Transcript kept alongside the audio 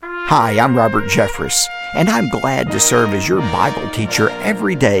Hi, I'm Robert Jeffress, and I'm glad to serve as your Bible teacher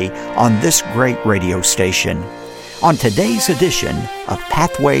every day on this great radio station. On today's edition of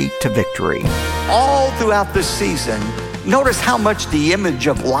Pathway to Victory. All throughout this season, notice how much the image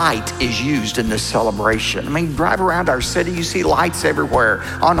of light is used in this celebration. I mean, drive around our city, you see lights everywhere,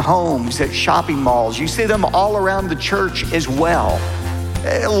 on homes, at shopping malls. You see them all around the church as well.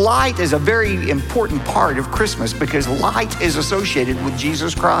 Light is a very important part of Christmas because light is associated with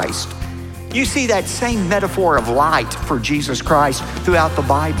Jesus Christ. You see that same metaphor of light for Jesus Christ throughout the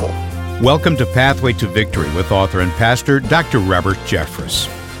Bible. Welcome to Pathway to Victory with author and pastor Dr. Robert Jeffress.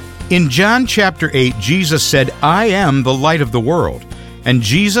 In John chapter 8, Jesus said, "I am the light of the world," and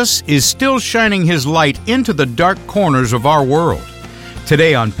Jesus is still shining His light into the dark corners of our world.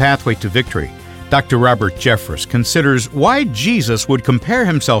 Today on Pathway to Victory, Dr. Robert Jeffress considers why Jesus would compare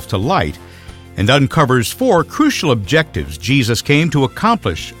Himself to light and uncovers 4 crucial objectives Jesus came to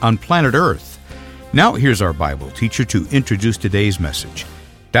accomplish on planet Earth. Now here's our Bible teacher to introduce today's message.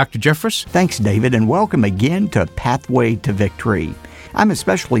 Dr. Jeffress? Thanks, David, and welcome again to Pathway to Victory. I'm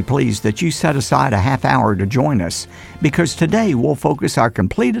especially pleased that you set aside a half hour to join us because today we'll focus our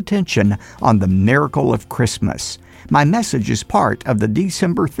complete attention on the miracle of Christmas. My message is part of the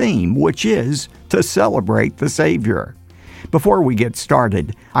December theme, which is to celebrate the Savior. Before we get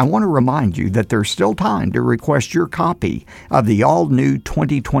started, I want to remind you that there's still time to request your copy of the all-new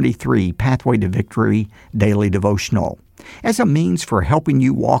 2023 Pathway to Victory Daily Devotional. As a means for helping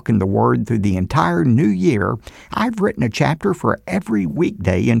you walk in the Word through the entire new year, I've written a chapter for every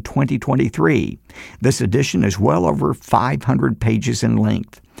weekday in 2023. This edition is well over 500 pages in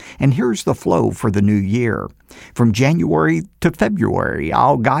length. And here's the flow for the new year. From January to February,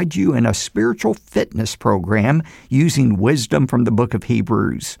 I'll guide you in a spiritual fitness program using wisdom from the book of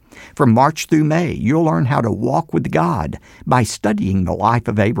Hebrews. From March through May, you'll learn how to walk with God by studying the life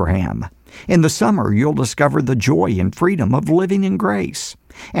of Abraham. In the summer, you'll discover the joy and freedom of living in grace.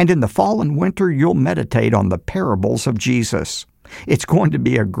 And in the fall and winter, you'll meditate on the parables of Jesus. It's going to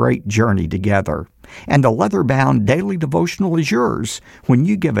be a great journey together. And the leather-bound daily devotional is yours when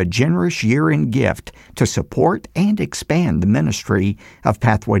you give a generous year-end gift to support and expand the ministry of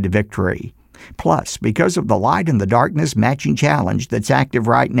Pathway to Victory. Plus, because of the Light and the Darkness Matching Challenge that's active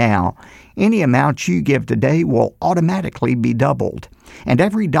right now, any amount you give today will automatically be doubled. And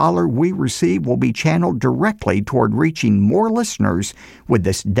every dollar we receive will be channeled directly toward reaching more listeners with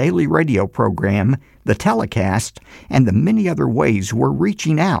this daily radio program, the telecast, and the many other ways we're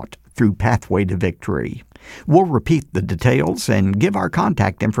reaching out through Pathway to Victory. We'll repeat the details and give our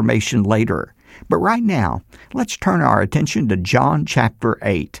contact information later. But right now, let's turn our attention to John chapter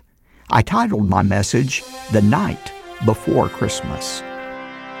 8. I titled my message, The Night Before Christmas.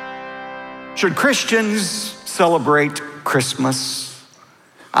 Should Christians celebrate Christmas?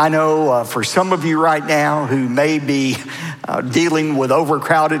 I know for some of you right now who may be dealing with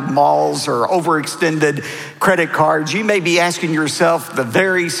overcrowded malls or overextended credit cards, you may be asking yourself the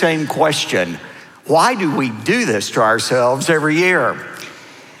very same question. Why do we do this to ourselves every year?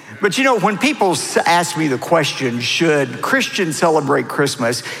 But you know, when people ask me the question, should Christians celebrate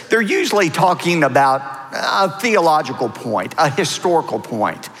Christmas, they're usually talking about a theological point, a historical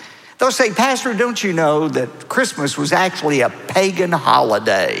point. They'll say, "Pastor, don't you know that Christmas was actually a pagan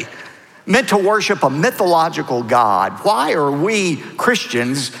holiday meant to worship a mythological god? Why are we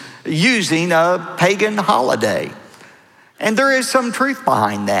Christians using a pagan holiday?" And there is some truth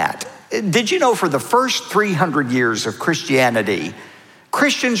behind that. Did you know for the first 300 years of Christianity,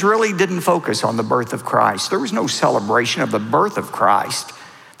 Christians really didn't focus on the birth of Christ. There was no celebration of the birth of Christ.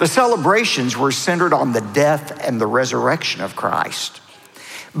 The celebrations were centered on the death and the resurrection of Christ.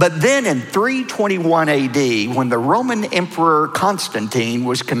 But then in 321 AD, when the Roman Emperor Constantine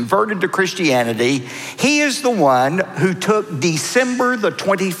was converted to Christianity, he is the one who took December the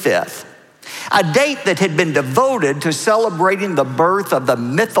 25th, a date that had been devoted to celebrating the birth of the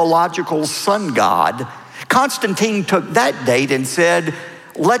mythological sun god. Constantine took that date and said,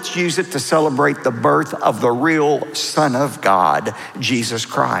 let's use it to celebrate the birth of the real Son of God, Jesus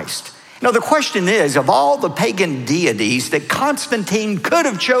Christ. Now, the question is, of all the pagan deities that Constantine could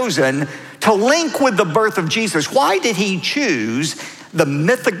have chosen to link with the birth of Jesus, why did he choose the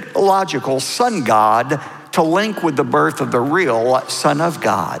mythological sun god to link with the birth of the real Son of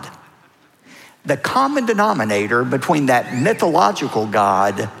God? The common denominator between that mythological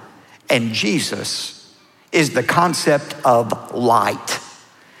God and Jesus is the concept of light.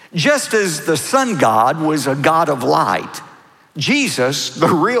 Just as the sun god was a god of light, Jesus, the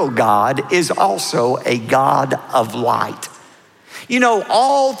real God, is also a God of light. You know,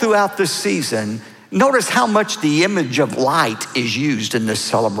 all throughout this season, Notice how much the image of light is used in this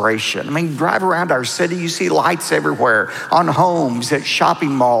celebration. I mean, drive around our city, you see lights everywhere, on homes, at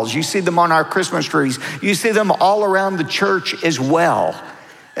shopping malls. You see them on our Christmas trees. You see them all around the church as well.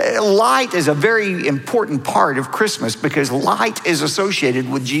 Light is a very important part of Christmas because light is associated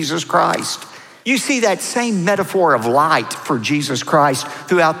with Jesus Christ. You see that same metaphor of light for Jesus Christ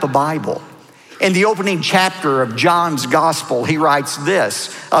throughout the Bible. In the opening chapter of John's gospel, he writes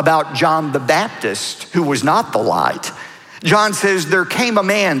this about John the Baptist, who was not the light. John says, there came a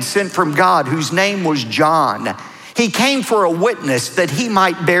man sent from God whose name was John. He came for a witness that he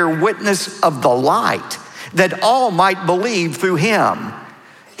might bear witness of the light, that all might believe through him.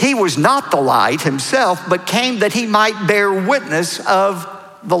 He was not the light himself, but came that he might bear witness of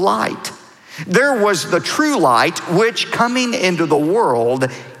the light. There was the true light, which coming into the world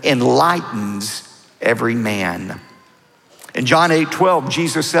enlightens every man. In John 8:12,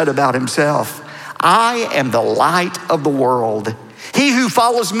 Jesus said about himself, I am the light of the world. He who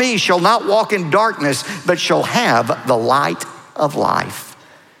follows me shall not walk in darkness, but shall have the light of life.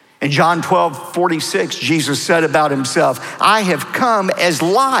 In John 12:46, Jesus said about himself, I have come as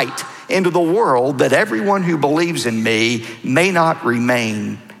light into the world, that everyone who believes in me may not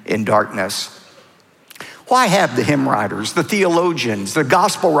remain in darkness. Why have the hymn writers, the theologians, the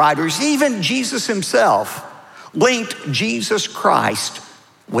gospel writers, even Jesus himself linked Jesus Christ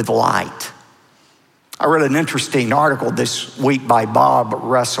with light? I read an interesting article this week by Bob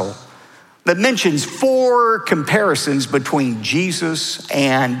Russell that mentions 4 comparisons between Jesus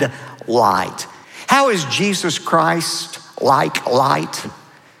and light. How is Jesus Christ like light?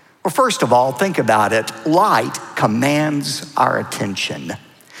 Well, first of all, think about it. Light commands our attention.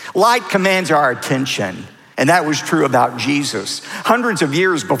 Light commands our attention. And that was true about Jesus. Hundreds of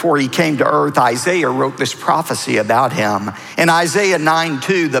years before he came to earth, Isaiah wrote this prophecy about him. In Isaiah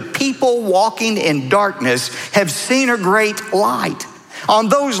 9:2, the people walking in darkness have seen a great light. On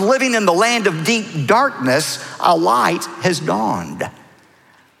those living in the land of deep darkness, a light has dawned.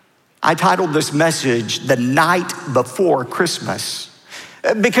 I titled this message, The Night Before Christmas.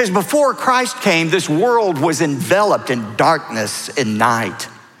 Because before Christ came, this world was enveloped in darkness and night.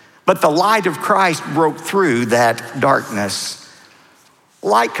 But the light of Christ broke through that darkness.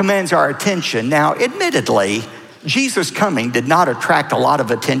 Light commands our attention. Now, admittedly, Jesus' coming did not attract a lot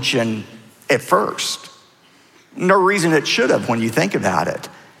of attention at first. No reason it should have when you think about it.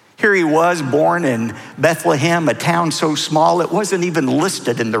 Here he was, born in Bethlehem, a town so small it wasn't even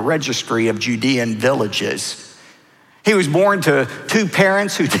listed in the registry of Judean villages. He was born to 2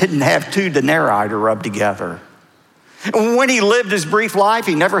 parents who didn't have 2 denarii to rub together. When he lived his brief life,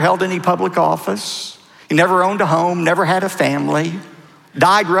 he never held any public office. He never owned a home, never had a family,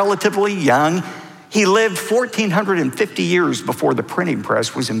 died relatively young. He lived 1,450 years before the printing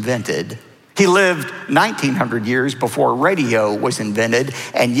press was invented. He lived 1,900 years before radio was invented,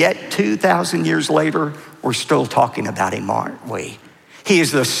 and yet 2,000 years later, we're still talking about him, aren't we? He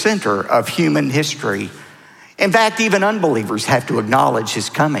is the center of human history. In fact, even unbelievers have to acknowledge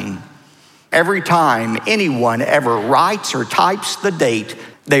his coming. Every time anyone ever writes or types the date,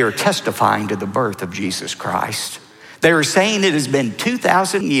 they are testifying to the birth of Jesus Christ. They are saying it has been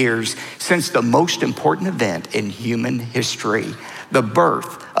 2,000 years since the most important event in human history, the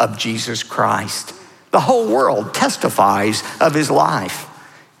birth of Jesus Christ. The whole world testifies of his life.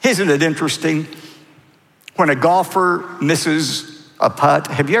 Isn't it interesting? When a golfer misses a putt,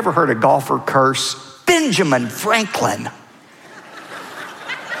 have you ever heard a golfer curse, Benjamin Franklin?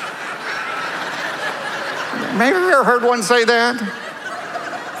 Maybe you ever heard one say that?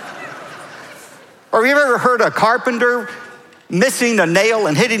 Or have you ever heard a carpenter missing a nail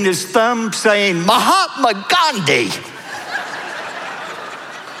and hitting his thumb saying, Mahatma Gandhi?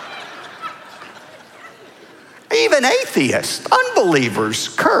 Even atheists, unbelievers,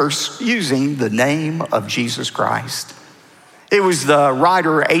 curse using the name of Jesus Christ. It was the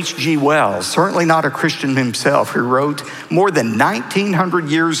writer H.G. Wells, certainly not a Christian himself, who wrote, more than 1,900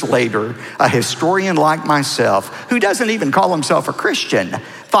 years later, a historian like myself, who doesn't even call himself a Christian,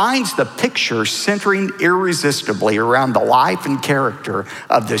 finds the picture centering irresistibly around the life and character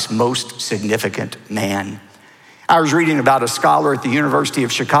of this most significant man. I was reading about a scholar at the University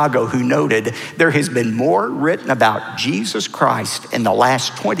of Chicago who noted there has been more written about Jesus Christ in the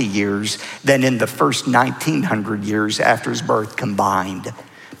last 20 years than in the first 1,900 years after his birth combined.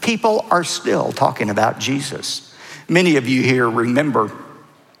 People are still talking about Jesus. Many of you here remember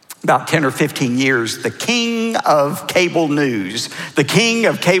about 10 or 15 years, the king of cable news, the king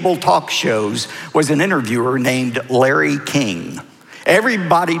of cable talk shows was an interviewer named Larry King.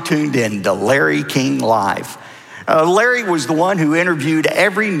 Everybody tuned in to Larry King Live. Larry was the one who interviewed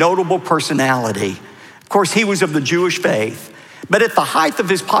every notable personality. Of course, he was of the Jewish faith. But at the height of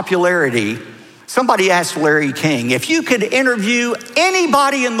his popularity, somebody asked Larry King, if you could interview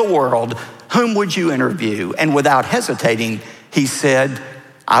anybody in the world, whom would you interview? And without hesitating, he said,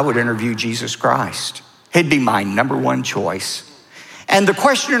 I would interview Jesus Christ. He'd be my number one choice. And the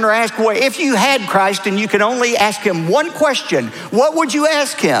questioner asked, well, if you had Christ and you could only ask him one question, what would you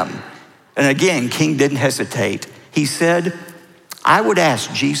ask him? And again, King didn't hesitate. He said, I would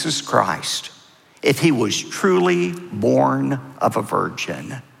ask Jesus Christ if he was truly born of a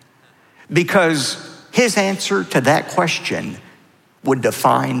virgin, because his answer to that question would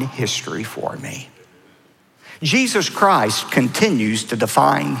define history for me. Jesus Christ continues to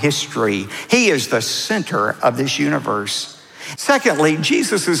define history. He is the center of this universe. Secondly,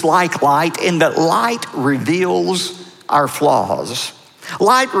 Jesus is like light in that light reveals our flaws.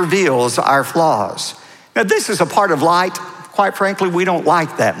 Light reveals our flaws. Now, this is a part of light, quite frankly, we don't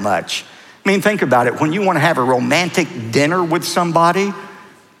like that much. I mean, think about it. When you want to have a romantic dinner with somebody,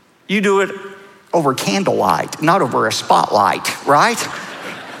 you do it over candlelight, not over a spotlight, right?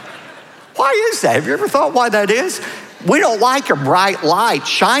 Why is that? Have you ever thought why that is? We don't like a bright light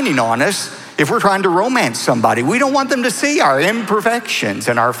shining on us if we're trying to romance somebody. We don't want them to see our imperfections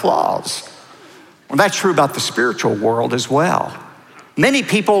and our flaws. Well, that's true about the spiritual world as well. Many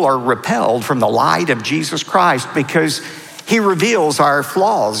people are repelled from the light of Jesus Christ because he reveals our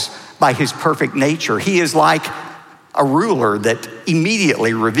flaws by his perfect nature. He is like a ruler that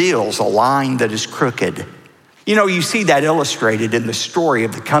immediately reveals a line that is crooked. You know, you see that illustrated in the story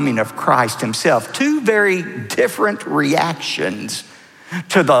of the coming of Christ himself. Two very different reactions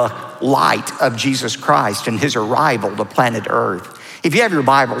to the light of Jesus Christ and his arrival to planet Earth. If you have your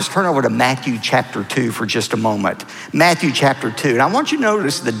Bibles, turn over to Matthew chapter 2 for just a moment. Matthew chapter 2. And I want you to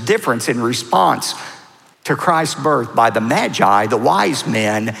notice the difference in response to Christ's birth by the Magi, the wise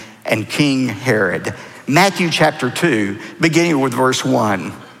men, and King Herod. Matthew chapter 2, beginning with verse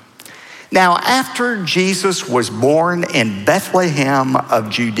 1. Now, after Jesus was born in Bethlehem of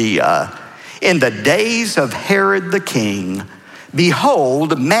Judea, in the days of Herod the king,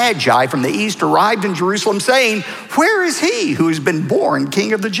 behold, Magi from the east arrived in Jerusalem, saying, where is he who has been born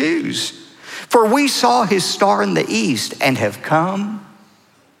King of the Jews? For we saw his star in the east and have come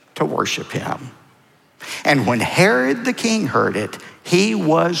to worship him. And when Herod the king heard it, he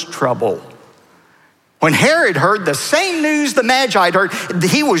was troubled. When Herod heard the same news the Magi had heard,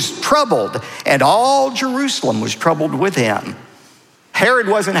 he was troubled, and all Jerusalem was troubled with him. Herod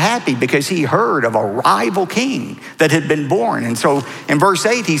wasn't happy because he heard of a rival king that had been born. And so in verse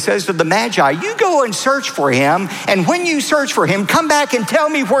 8, he says to the Magi, you go and search for him, and when you search for him, come back and tell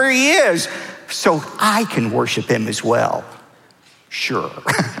me where he is so I can worship him as well. Sure,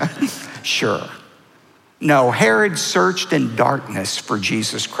 sure. No, Herod searched in darkness for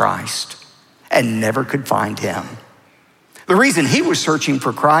Jesus Christ and never could find him. The reason he was searching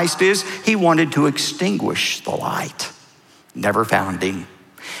for Christ is he wanted to extinguish the light. Never found him.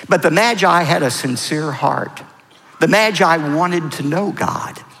 But the Magi had a sincere heart. The Magi wanted to know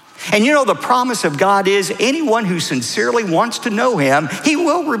God. And you know, the promise of God is anyone who sincerely wants to know him, he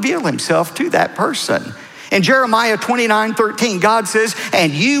will reveal himself to that person. In Jeremiah 29:13, God says,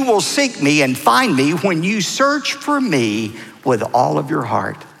 and you will seek me and find me when you search for me with all of your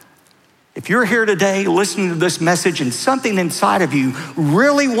heart. If you're here today listening to this message and something inside of you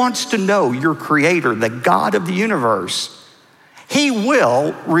really wants to know your creator, the God of the universe, he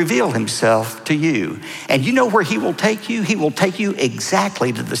will reveal himself to you. And you know where he will take you? He will take you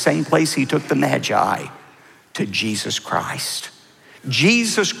exactly to the same place he took the Magi, to Jesus Christ.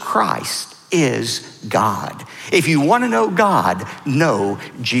 Jesus Christ is God. If you want to know God, know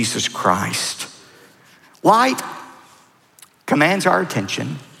Jesus Christ. Light commands our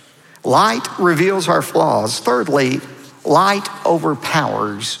attention. Light reveals our flaws. Thirdly, light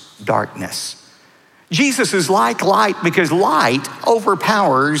overpowers darkness. Jesus is like light because light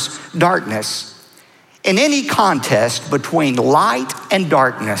overpowers darkness. In any contest between light and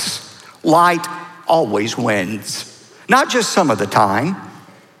darkness, light always wins. Not just some of the time,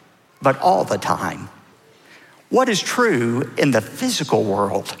 but all the time. What is true in the physical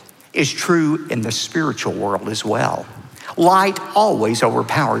world is true in the spiritual world as well. Light always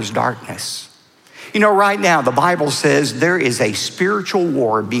overpowers darkness. You know, right now, the Bible says there is a spiritual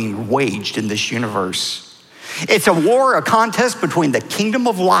war being waged in this universe. It's a war, a contest between the kingdom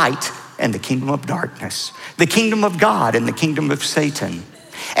of light and the kingdom of darkness, the kingdom of God and the kingdom of Satan.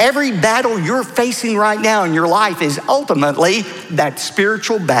 Every battle you're facing right now in your life is ultimately that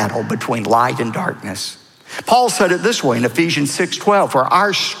spiritual battle between light and darkness. Paul said it this way in Ephesians 6:12, for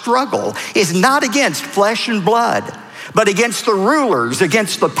our struggle is not against flesh and blood, but against the rulers,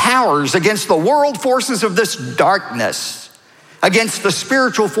 against the powers, against the world forces of this darkness, against the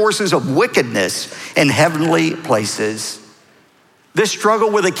spiritual forces of wickedness in heavenly places. This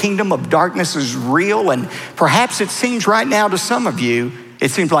struggle with the kingdom of darkness is real, and perhaps it seems right now to some of you,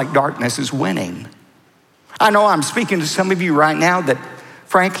 it seems like darkness is winning. I know I'm speaking to some of you right now that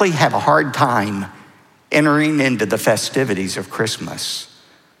frankly have a hard time entering into the festivities of Christmas.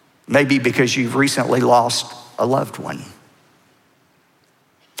 Maybe because you've recently lost a loved one.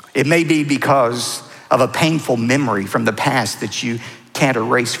 It may be because of a painful memory from the past that you can't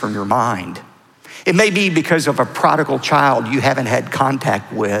erase from your mind. It may be because of a prodigal child you haven't had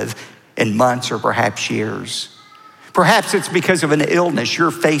contact with in months or perhaps years. Perhaps it's because of an illness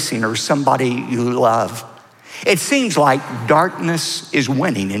you're facing or somebody you love. It seems like darkness is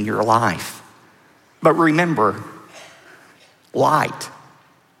winning in your life. But remember, light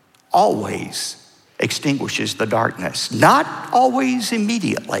always extinguishes the darkness. Not always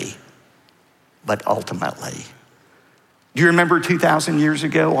immediately, but ultimately. Do you remember 2,000 years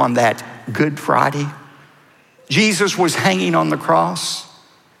ago on that Good Friday? Jesus was hanging on the cross.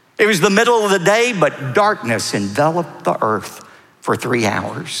 It was the middle of the day, but darkness enveloped the earth for 3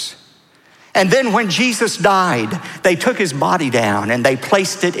 hours. And then when Jesus died, they took his body down and they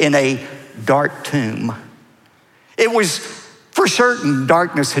placed it in a dark tomb. It was for certain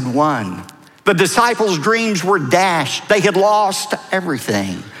darkness had won. The disciples' dreams were dashed. They had lost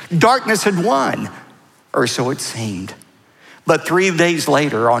everything. Darkness had won, or so it seemed. But 3 days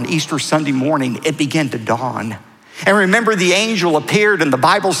later, on Easter Sunday morning, it began to dawn. And remember, the angel appeared, and the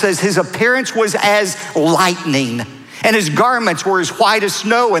Bible says his appearance was as lightning, and his garments were as white as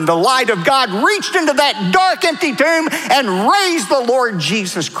snow, and the light of God reached into that dark, empty tomb and raised the Lord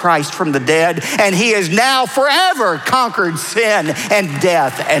Jesus Christ from the dead, and he has now forever conquered sin and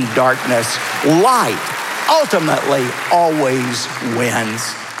death and darkness. Light ultimately always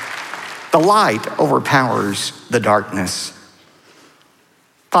wins. The light overpowers the darkness.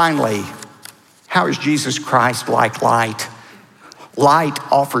 Finally, how is Jesus Christ like light? Light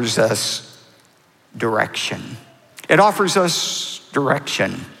offers us direction. It offers us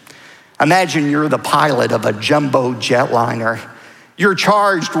direction. Imagine you're the pilot of a jumbo jetliner. You're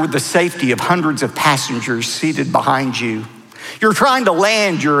charged with the safety of hundreds of passengers seated behind you. You're trying to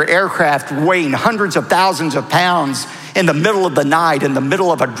land your aircraft weighing hundreds of thousands of pounds in the middle of the night, in the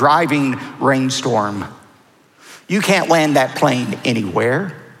middle of a driving rainstorm. You can't land that plane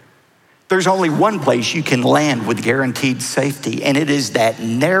anywhere. There's only one place you can land with guaranteed safety, and it is that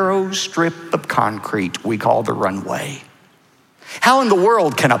narrow strip of concrete we call the runway. How in the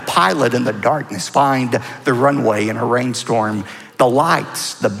world can a pilot in the darkness find the runway in a rainstorm? The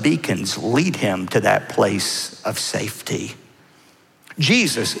lights, the beacons lead him to that place of safety.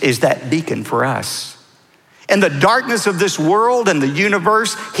 Jesus is that beacon for us. In the darkness of this world and the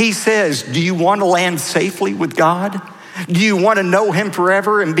universe, he says, do you want to land safely with God? Do you want to know him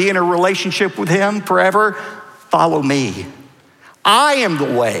forever and be in a relationship with him forever? Follow me. I am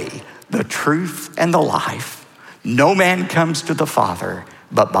the way, the truth, and the life. No man comes to the Father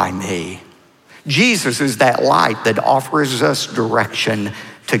but by me. Jesus is that light that offers us direction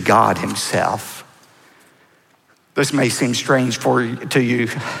to God himself. This may seem strange to you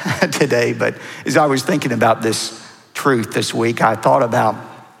today, but as I was thinking about this truth this week, I thought about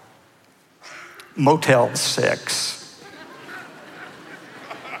Motel 6.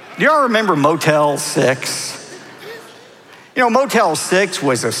 Do y'all remember Motel 6? You know, Motel 6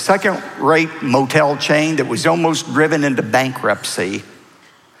 was a second-rate motel chain that was almost driven into bankruptcy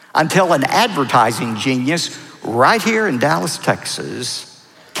until an advertising genius right here in Dallas, Texas,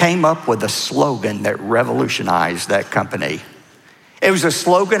 came up with a slogan that revolutionized that company. It was a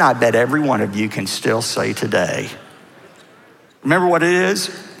slogan I bet every one of you can still say today. Remember what it is?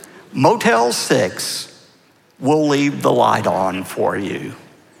 Motel 6 will leave the light on for you.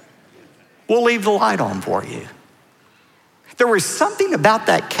 We'll leave the light on for you. There was something about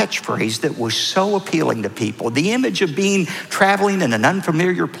that catchphrase that was so appealing to people. The image of traveling in an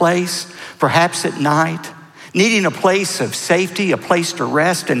unfamiliar place, perhaps at night, needing a place of safety, a place to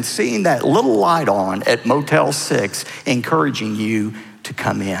rest, and seeing that little light on at Motel 6, encouraging you to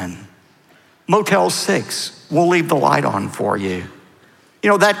come in. Motel 6 will leave the light on for you. You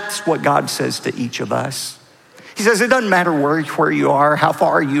know, that's what God says to each of us. He says, it doesn't matter where you are, how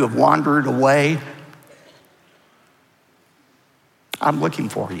far you have wandered away. I'm looking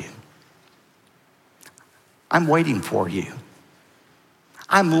for you. I'm waiting for you.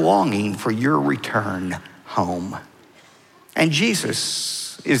 I'm longing for your return home. And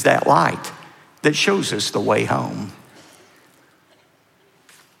Jesus is that light that shows us the way home.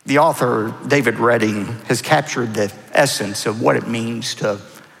 The author, David Redding, has captured the essence of what it means to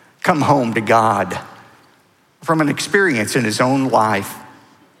come home to God from an experience in his own life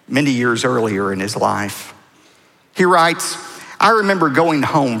many years earlier in his life. He writes, "I remember going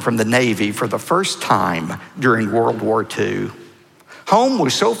home from the Navy for the first time during World War II. Home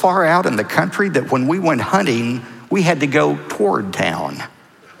was so far out in the country that when we went hunting, we had to go toward town.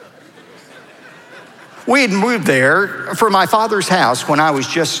 We had moved there from my father's house when I was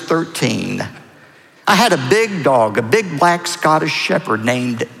just 13. I had a big dog, a big black Scottish shepherd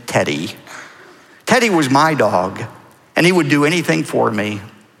named Teddy. Teddy was my dog, and he would do anything for me.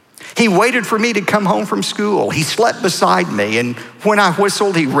 He waited for me to come home from school. He slept beside me, and when I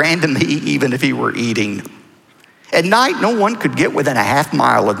whistled, he ran to me even if he were eating. At night, no one could get within a half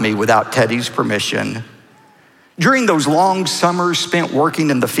mile of me without Teddy's permission. During those long summers spent working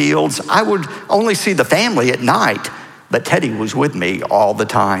in the fields, I would only see the family at night, but Teddy was with me all the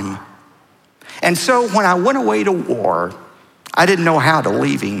time. And so when I went away to war, I didn't know how to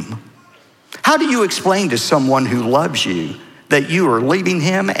leave him. How do you explain to someone who loves you that you are leaving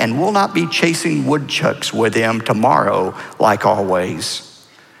him and will not be chasing woodchucks with him tomorrow like always?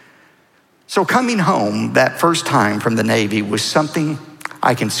 So coming home that first time from the Navy was something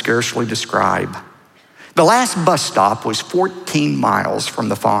I can scarcely describe. The last bus stop was 14 miles from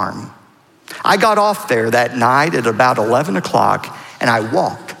the farm. I got off there that night at about 11 o'clock, and I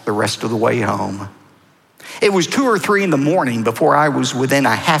walked the rest of the way home. It was 2 or 3 in the morning before I was within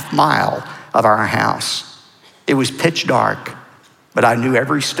a half mile of our house. It was pitch dark, but I knew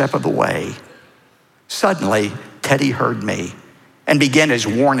every step of the way. Suddenly, Teddy heard me and began his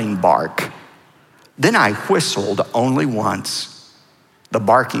warning bark. Then I whistled only once. The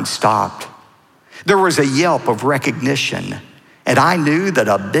barking stopped. There was a yelp of recognition, and I knew that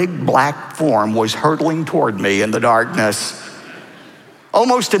a big black form was hurtling toward me in the darkness.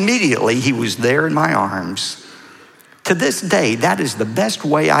 Almost immediately, he was there in my arms. To this day, that is the best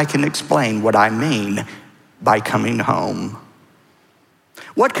way I can explain what I mean by coming home.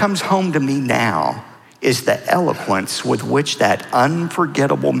 What comes home to me now is the eloquence with which that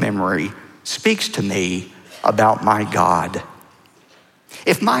unforgettable memory speaks to me about my God.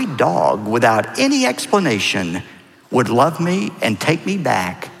 If my dog, without any explanation, would love me and take me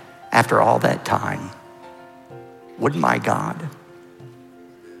back after all that time, would my God?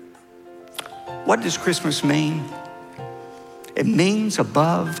 What does Christmas mean? It means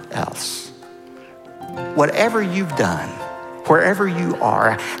above else, whatever you've done, wherever you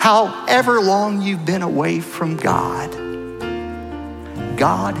are, however long you've been away from God,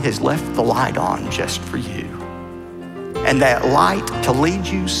 God has left the light on just for you. And that light to lead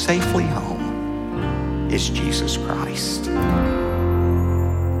you safely home is Jesus Christ.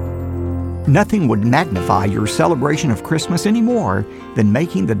 Nothing would magnify your celebration of Christmas any more than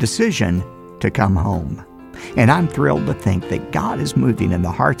making the decision to come home. And I'm thrilled to think that God is moving in the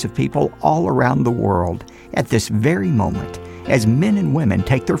hearts of people all around the world at this very moment as men and women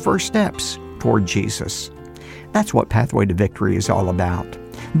take their first steps toward Jesus. That's what Pathway to Victory is all about.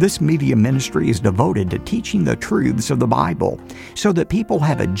 This media ministry is devoted to teaching the truths of the Bible so that people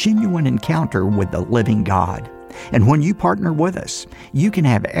have a genuine encounter with the living God. And when you partner with us, you can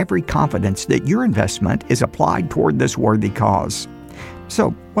have every confidence that your investment is applied toward this worthy cause. So,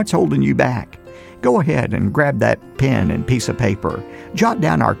 what's holding you back? Go ahead and grab that pen and piece of paper, jot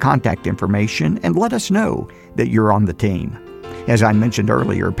down our contact information, and let us know that you're on the team. As I mentioned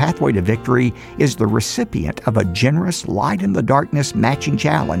earlier, Pathway to Victory is the recipient of a generous Light in the Darkness matching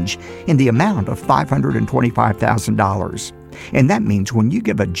challenge in the amount of $525,000. And that means when you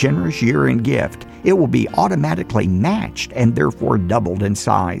give a generous year-end gift, it will be automatically matched and therefore doubled in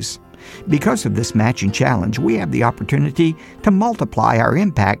size. Because of this matching challenge, we have the opportunity to multiply our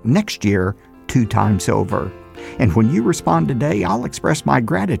impact next year 2 times over. And when you respond today, I'll express my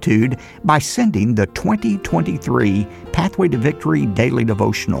gratitude by sending the 2023 Pathway to Victory Daily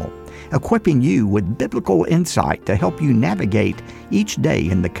Devotional, equipping you with biblical insight to help you navigate each day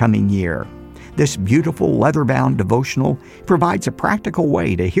in the coming year. This beautiful leather-bound devotional provides a practical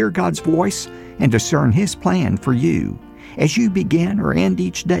way to hear God's voice and discern His plan for you as you begin or end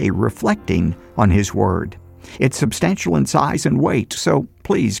each day reflecting on His Word. It's substantial in size and weight, so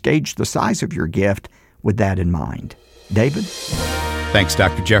please gauge the size of your gift with that in mind. David? Thanks,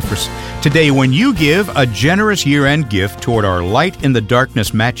 Dr. Jeffress. Today, when you give a generous year-end gift toward our Light in the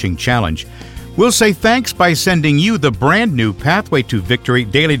Darkness Matching Challenge, we'll say thanks by sending you the brand new Pathway to Victory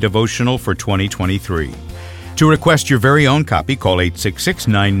Daily Devotional for 2023. To request your very own copy, call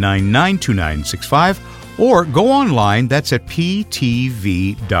 866-999-2965 or go online, that's at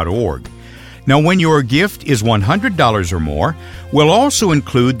ptv.org. Now, when your gift is $100 or more, we'll also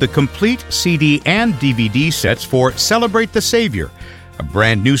include the complete CD and DVD sets for Celebrate the Savior, a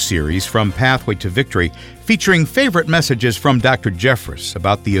brand new series from Pathway to Victory featuring favorite messages from Dr. Jeffress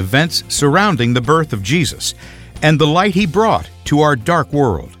about the events surrounding the birth of Jesus and the light he brought to our dark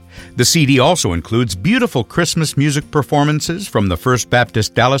world. The CD also includes beautiful Christmas music performances from the First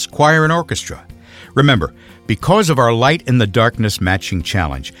Baptist Dallas Choir and Orchestra. Remember, because of our Light in the Darkness Matching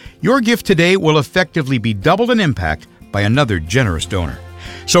Challenge, your gift today will effectively be doubled in impact by another generous donor.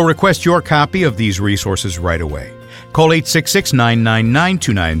 So request your copy of these resources right away. Call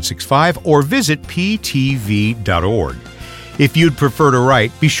 866-999-2965 or visit ptv.org. If you'd prefer to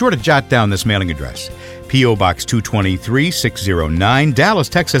write, be sure to jot down this mailing address. P.O. Box 223, 609, Dallas,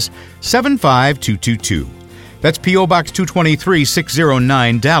 Texas, 75222. That's P.O. Box 223,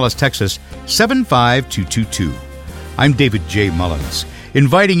 609, Dallas, Texas, 75222. I'm David J. Mullins,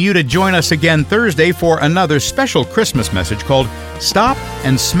 inviting you to join us again Thursday for another special Christmas message called Stop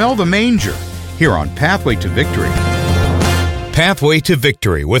and Smell the Manger, here on Pathway to Victory. Pathway to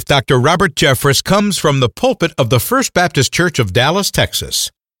Victory with Dr. Robert Jeffress comes from the pulpit of the First Baptist Church of Dallas, Texas.